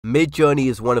Midjourney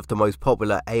is one of the most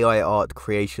popular AI art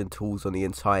creation tools on the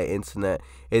entire internet.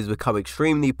 It has become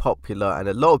extremely popular and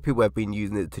a lot of people have been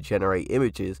using it to generate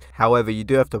images. However, you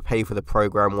do have to pay for the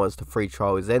program once the free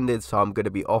trial is ended, so I'm going to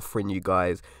be offering you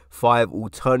guys 5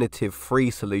 alternative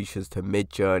free solutions to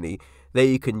Midjourney that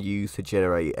you can use to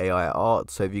generate AI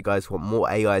art. So if you guys want more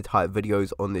AI type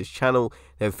videos on this channel,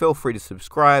 then feel free to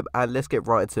subscribe, and let's get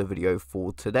right into the video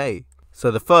for today. So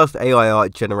the first AI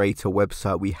art generator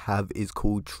website we have is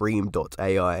called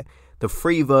Dream.AI. The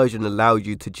free version allows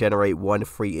you to generate one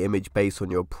free image based on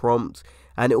your prompt,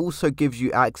 and it also gives you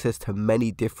access to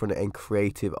many different and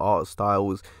creative art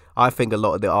styles. I think a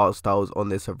lot of the art styles on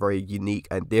this are very unique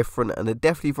and different, and they're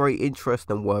definitely very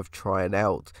interesting and worth trying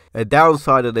out. A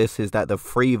downside of this is that the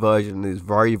free version is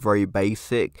very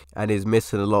basic and is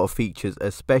missing a lot of features,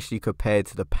 especially compared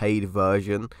to the paid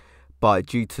version. But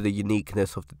due to the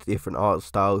uniqueness of the different art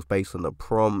styles based on the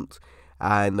prompt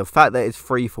and the fact that it's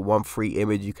free for one free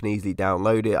image, you can easily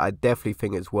download it. I definitely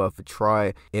think it's worth a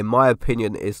try. In my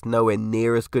opinion, it's nowhere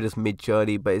near as good as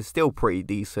Midjourney, but it's still pretty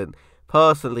decent.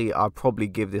 Personally, I'd probably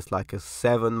give this like a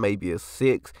 7, maybe a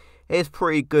 6. It's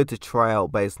pretty good to try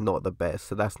out, but it's not the best.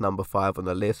 So that's number 5 on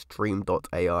the list,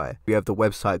 Dream.AI. We have the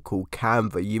website called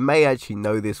Canva. You may actually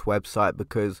know this website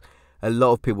because a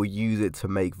lot of people use it to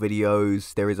make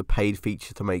videos. There is a paid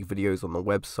feature to make videos on the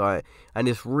website, and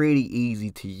it's really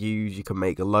easy to use. You can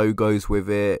make logos with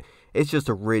it. It's just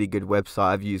a really good website.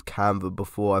 I've used Canva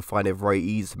before. I find it very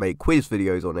easy to make quiz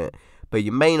videos on it. But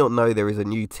you may not know there is a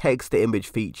new text to image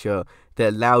feature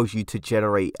that allows you to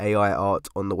generate AI art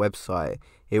on the website.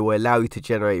 It will allow you to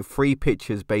generate 3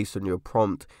 pictures based on your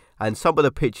prompt, and some of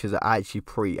the pictures are actually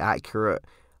pretty accurate.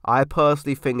 I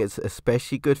personally think it's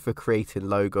especially good for creating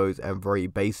logos and very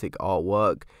basic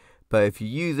artwork, but if you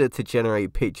use it to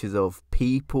generate pictures of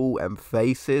people and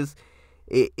faces,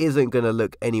 it isn't going to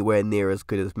look anywhere near as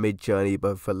good as Midjourney.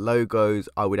 But for logos,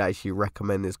 I would actually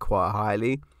recommend this quite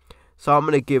highly. So I'm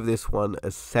going to give this one a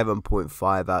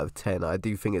 7.5 out of 10. I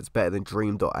do think it's better than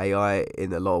Dream.AI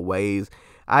in a lot of ways,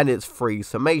 and it's free.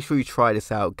 So make sure you try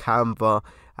this out, Canva,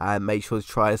 and make sure to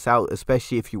try this out,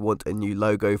 especially if you want a new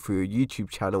logo for your YouTube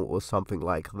channel or something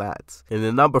like that. In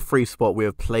the number 3 spot, we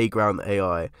have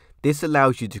Playground.AI. This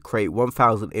allows you to create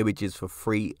 1,000 images for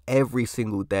free every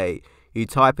single day. You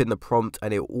type in the prompt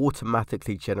and it will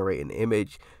automatically generate an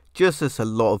image, just as a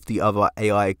lot of the other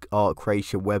AI art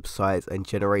creation websites and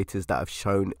generators that I've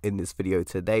shown in this video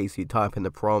today. So you type in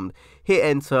the prompt, hit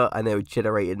enter, and it will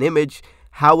generate an image.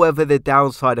 However, the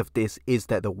downside of this is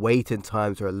that the waiting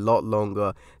times are a lot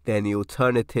longer than the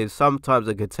alternatives. Sometimes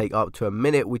it could take up to a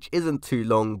minute, which isn't too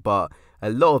long, but a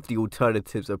lot of the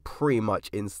alternatives are pretty much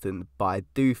instant. But I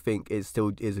do think it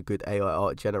still is a good AI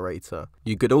art generator.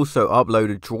 You could also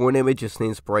upload a drawn image as an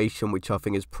inspiration, which I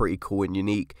think is pretty cool and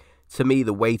unique. To me,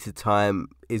 the waited time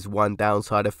is one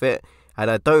downside of it, and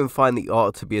I don't find the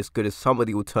art to be as good as some of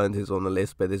the alternatives on the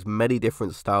list, but there's many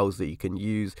different styles that you can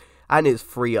use, and it's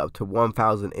free up to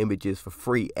 1,000 images for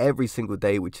free every single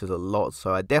day, which is a lot.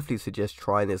 So I definitely suggest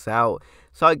trying this out.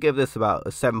 So I give this about a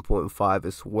 7.5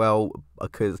 as well,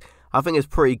 because I think it's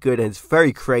pretty good and it's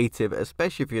very creative,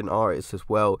 especially if you're an artist as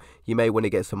well. You may want to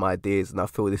get some ideas, and I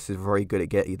feel this is very good at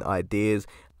getting ideas,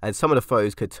 and some of the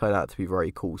photos could turn out to be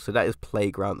very cool. So that is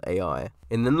Playground.AI.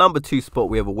 In the number 2 spot,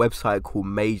 we have a website called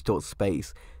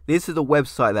Mage.Space. This is a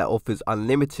website that offers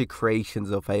unlimited creations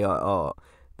of AI art.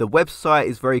 The website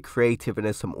is very creative and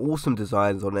there's some awesome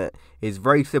designs on it. It's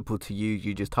very simple to use.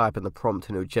 You just type in the prompt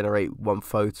and it will generate one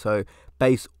photo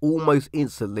based almost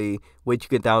instantly, which you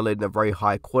can download in a very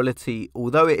high quality.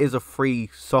 Although it is a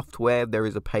free software, there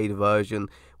is a paid version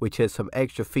which has some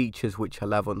extra features which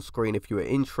I'll have on screen if you are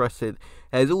interested.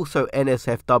 There's also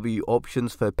NSFW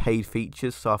options for paid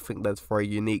features, so I think that's very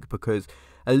unique because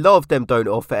a lot of them don't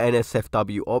offer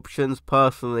NSFW options.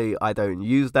 Personally, I don't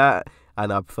use that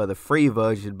and I prefer the free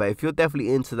version, but if you're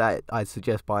definitely into that, I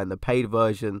suggest buying the paid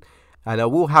version. And I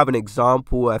will have an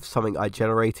example of something I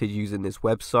generated using this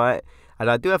website,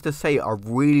 and I do have to say I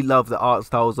really love the art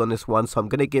styles on this one, so I'm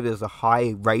going to give this a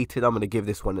high rated. I'm going to give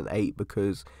this one an 8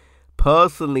 because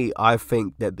personally I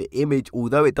think that the image,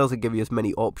 although it doesn't give you as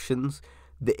many options,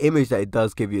 the image that it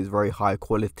does give you is very high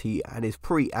quality and it's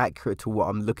pretty accurate to what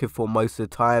I'm looking for most of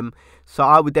the time. So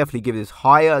I would definitely give this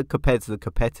higher compared to the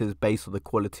competitors based on the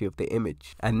quality of the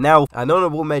image. And now, an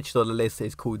honorable mention on the list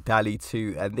is called DALL-E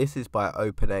 2, and this is by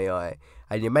OpenAI.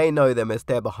 And you may know them as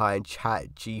they're behind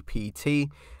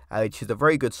ChatGPT, which is a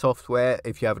very good software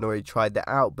if you haven't already tried that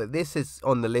out. But this is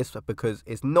on the list because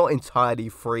it's not entirely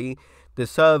free. The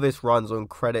service runs on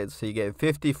credits, so you get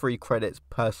 50 free credits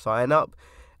per sign up.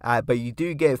 But you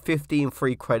do get 15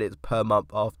 free credits per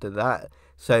month after that.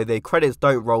 so the credits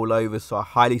don't roll over. So I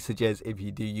highly suggest, if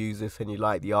you do use this and you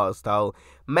like the art style,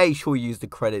 make sure you use the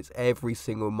credits every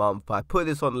single month. But I put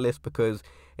this on the list because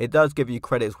it does give you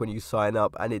credits when you sign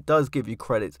up, and it does give you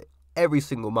credits every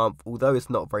single month, although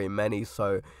it's not very many.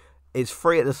 So it's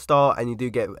free at the start and you do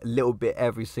get a little bit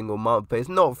every single month, but it's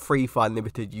not free for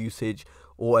unlimited usage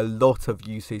or a lot of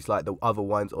usage like the other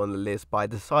ones on the list. But I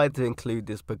decided to include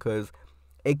this because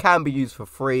it can be used for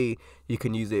free. You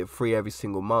can use it free every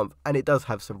single month, and it does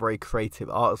have some very creative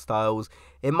art styles.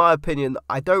 In my opinion,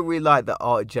 I don't really like the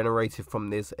art generated from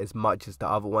this as much as the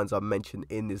other ones I've mentioned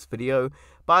in this video,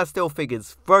 but I still think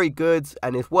it's very good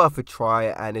and it's worth a try,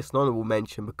 and it's an honorable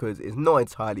mention because it's not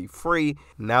entirely free.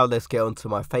 Now let's get on to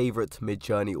my favorite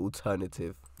Midjourney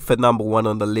alternative for number 1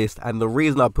 on the list. And the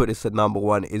reason I put this at number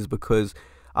 1 is because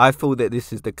I feel that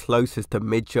this is the closest to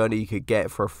Midjourney you could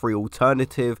get for a free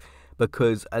alternative,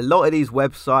 because a lot of these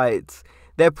websites,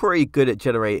 they're pretty good at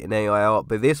generating AI art,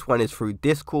 but this one is through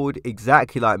Discord,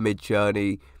 exactly like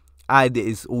Midjourney, and it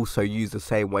is also used the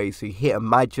same way. So you hit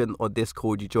Imagine on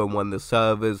Discord, you join one of the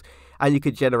servers, and you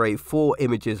could generate 4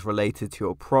 images related to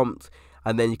your prompt,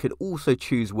 and then you can also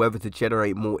choose whether to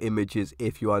generate more images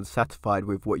if you're unsatisfied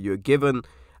with what you're given,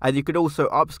 and you could also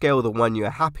upscale the one you're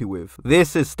happy with.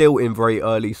 This is still in very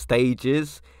early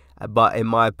stages, but in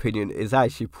my opinion it's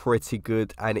actually pretty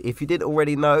good. And if you didn't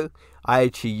already know, I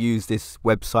actually use this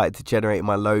website to generate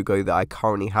my logo that I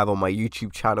currently have on my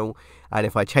YouTube channel, and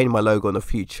if I change my logo in the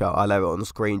future, I'll have it on the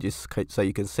screen just so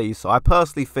you can see. So I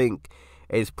personally think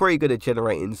it's pretty good at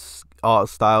generating art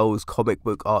styles, comic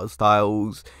book art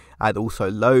styles, and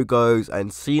also logos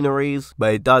and sceneries,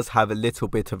 but it does have a little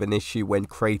bit of an issue when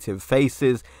creating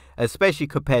faces, especially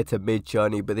compared to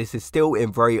Midjourney. But this is still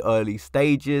in very early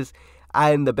stages,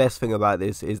 and the best thing about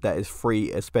this is that it's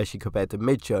free, especially compared to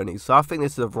Midjourney. So I think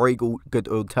this is a very good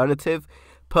alternative.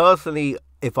 Personally,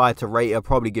 if I had to rate it, I'd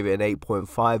probably give it an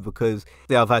 8.5 because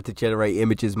I've had to generate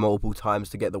images multiple times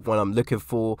to get the one I'm looking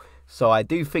for. So I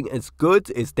do think it's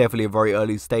good. It's definitely in very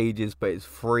early stages, but it's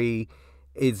free.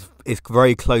 It's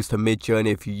very close to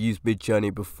Midjourney. If you used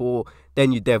Midjourney before,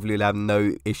 then you definitely will have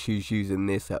no issues using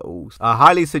this at all. I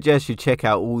highly suggest you check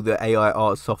out all the AI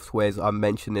art softwares I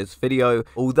mentioned in this video.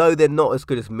 Although they're not as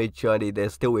good as Midjourney, they're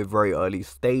still in very early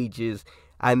stages,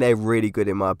 and they're really good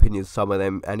in my opinion, some of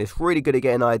them. And it's really good at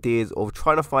getting ideas or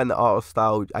trying to find the art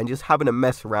style and just having a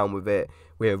mess around with it.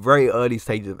 We're at very early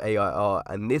stages of AI art,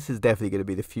 and this is definitely going to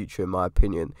be the future in my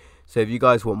opinion. So if you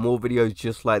guys want more videos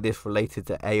just like this related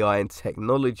to AI and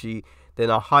technology, then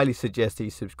I highly suggest that you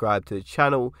subscribe to the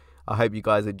channel. I hope you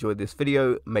guys enjoyed this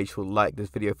video. Make sure to like this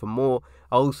video for more.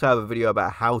 I also have a video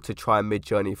about how to try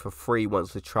Midjourney for free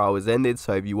once the trial is ended.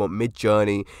 So if you want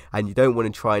Midjourney and you don't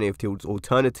want to try any of the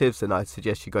alternatives, then I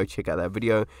suggest you go check out that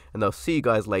video, and I'll see you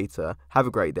guys later. Have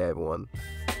a great day, everyone.